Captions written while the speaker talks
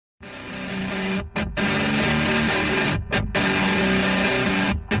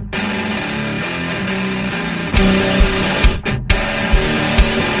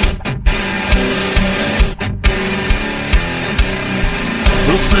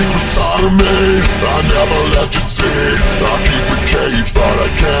secret side of me I never let you see. I keep it caged, but I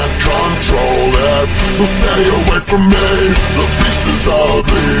can't control it. So stay away from me, the beast is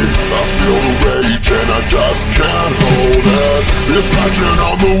ugly. I feel the rage and I just can't hold it. It's scratching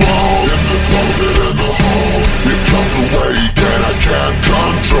on the walls, in the closet, in the halls. It comes awake and I can't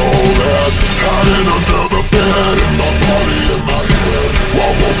control it. Hiding under the bed, in my body, in my head. Why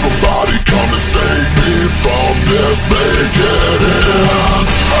won't somebody come and save me from this? Make it end.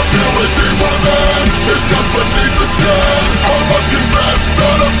 I feel it deep within, it's just beneath the skin. I must confess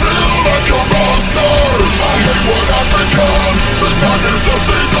that I feel like a monster. I hate what I've become, the nightmare's just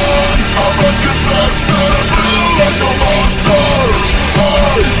begun. I must confess that I feel like a monster. I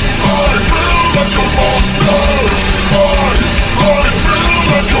feel like a monster. I feel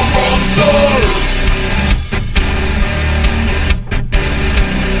like a monster.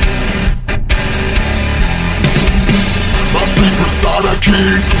 Secret side I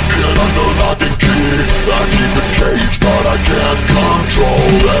keep, hid under lock and key. I keep it caged, but I can't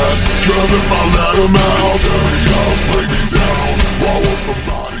control it. 'Cause if I let him out, tear me up, break me down.